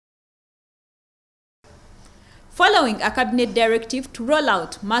Following a cabinet directive to roll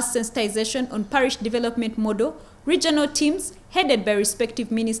out mass sensitization on parish development model, regional teams headed by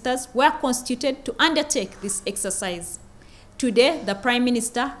respective ministers were constituted to undertake this exercise. Today, the Prime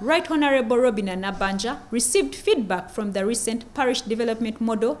Minister, Right Honorable Robina Nabbanja, received feedback from the recent Parish Development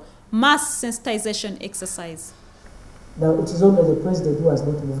Model mass sensitization exercise. Now, it is only the President who has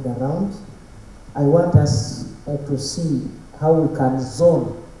not moved around. I want us to see how we can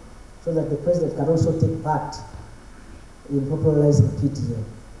zone so that the President can also take part in popularizing PDM.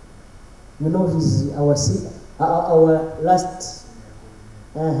 You know, he's our last,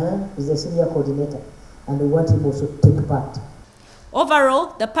 he's the senior coordinator, and we want him also to take part.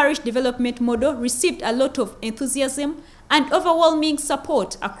 Overall, the Parish Development Model received a lot of enthusiasm and overwhelming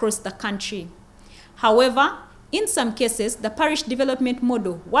support across the country. However, in some cases, the Parish Development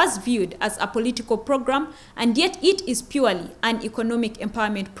Model was viewed as a political program, and yet it is purely an economic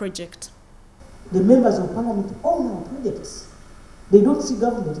empowerment project. The members of parliament own our projects. They don't see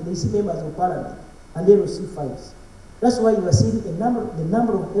government, they see members of parliament and LOC files. That's why you are seeing the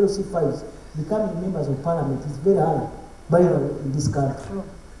number of LOC files becoming members of parliament is very high, by the way, in this country. Sure.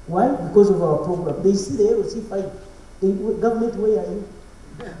 Why? Because of our program. They see the LOC file. Government, where are you?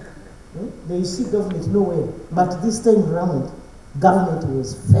 They see government nowhere. But this time around, government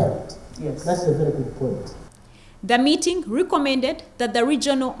was felt. Yes. That's a very good point. The meeting recommended that the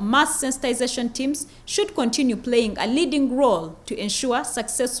regional mass sensitization teams should continue playing a leading role to ensure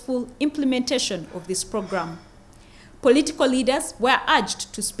successful implementation of this program. Political leaders were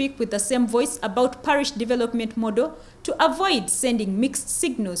urged to speak with the same voice about parish development model to avoid sending mixed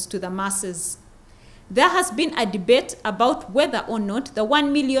signals to the masses. There has been a debate about whether or not the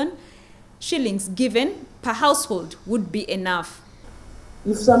 1 million shillings given per household would be enough.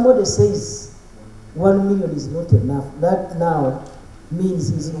 If somebody says 1 million is not enough, that now means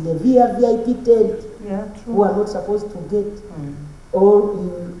he's in the VIP tent, who are not supposed to get, or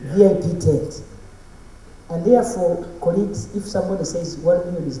in VIP tent. And therefore, colleagues, if somebody says 1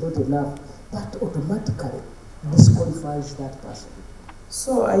 million is not enough, that automatically disqualifies that person.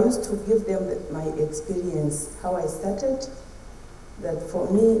 So I used to give them my experience, how I started, that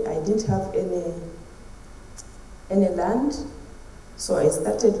for me, I didn't have any land. So I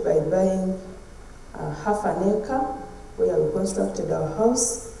started by buying half an acre where we constructed our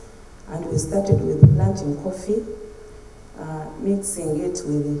house, and we started with planting coffee, mixing it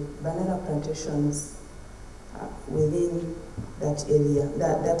with banana plantations within that area,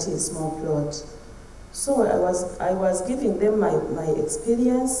 that is small plot. So I was giving them my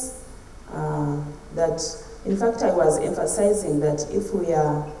experience, that in fact I was emphasizing that if we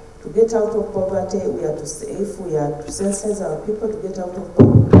are to get out of poverty, if we are to sensitize our people to get out of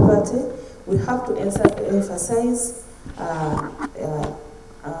poverty, we have to emphasize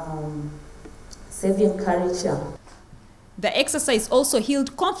saving culture. The exercise also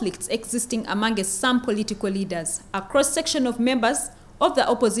healed conflicts existing amongst some political leaders. A cross-section of members of the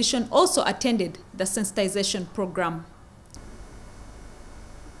opposition also attended the sensitization program.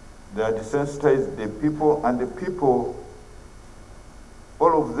 They had sensitized the people, and the people,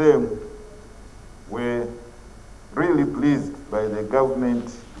 all of them, were really pleased by the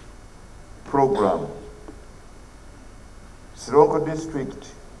government program. Sironko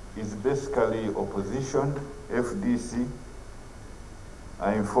district is basically opposition, FDC.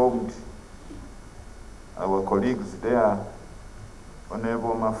 I informed our colleagues there,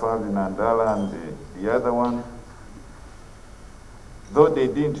 Honorable Mafavi Nandala and the other one. Though they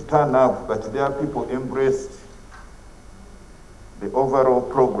didn't turn up, but their people embraced the overall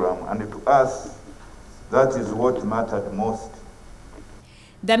program, and to us, that is what mattered most.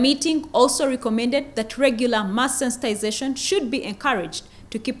 The meeting also recommended that regular mass sensitization should be encouraged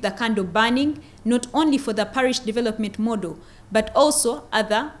to keep the candle burning, not only for the parish development model, but also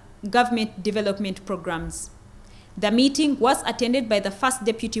other government development programs. The meeting was attended by the First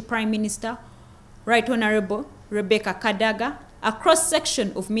Deputy Prime Minister, Right Honorable Rebecca Kadaga, a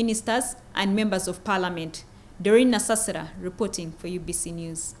cross-section of ministers and members of parliament. Doreen Nasasera reporting for UBC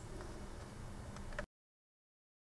News.